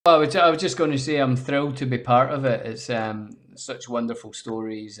I was just going to say I'm thrilled to be part of it. It's such wonderful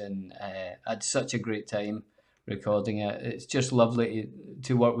stories, and I had such a great time recording it. It's just lovely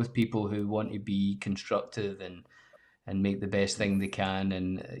to work with people who want to be constructive and make the best thing they can,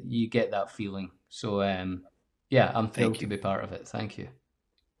 and you get that feeling. So yeah, I'm thrilled Thank to you. be part of it. Thank you.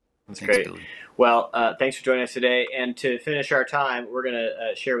 That's Thanks, great. Billy. Well, thanks for joining us today. And to finish our time, we're going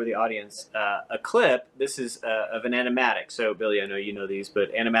to share with the audience a clip. This is of an animatic. So, Billy, I know you know these,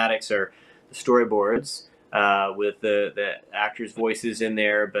 but animatics are the storyboards with the actors' voices in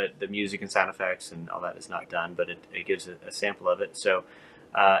there, but the music and sound effects and all that is not done, but it gives a sample of it. So,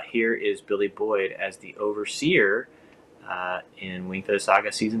 here is Billy Boyd as the overseer in Wingfeather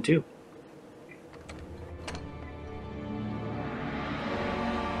Saga Season 2.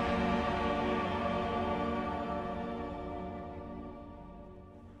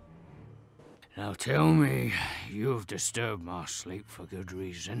 Now tell me, you have disturbed my sleep for good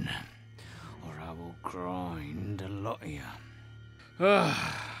reason, or I will grind a lot of you.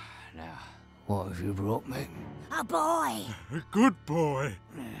 Now, what have you brought me? A boy. A good boy.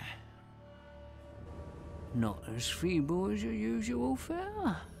 Not as feeble as your usual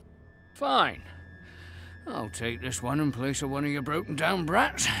fare? Fine. I'll take this one in place of one of your broken down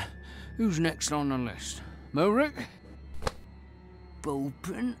brats. Who's next on the list? Morik?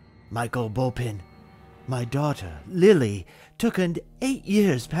 Bullprint? Michael Bulpin. My daughter, Lily, took an 8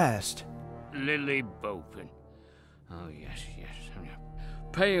 years past. Lily Bulpin. Oh, yes.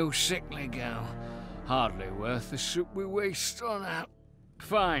 Pale, sickly gal. Hardly worth the soup we waste on her.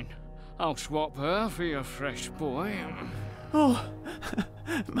 Fine. I'll swap her for your fresh boy. Oh,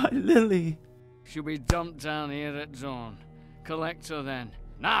 my Lily. She'll be dumped down here at dawn. Collect her then.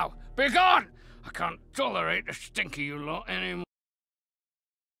 Now, be gone! I can't tolerate the stink of you lot anymore.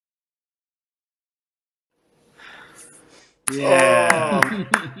 Yeah.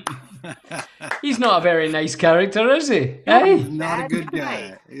 He's not a very nice character, is he? He's Hey? not a good That's guy.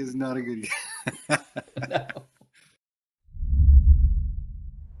 right. He's not a good guy.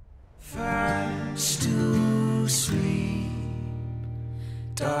 Fast to sleep,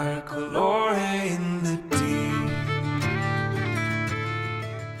 dark glory in the deep.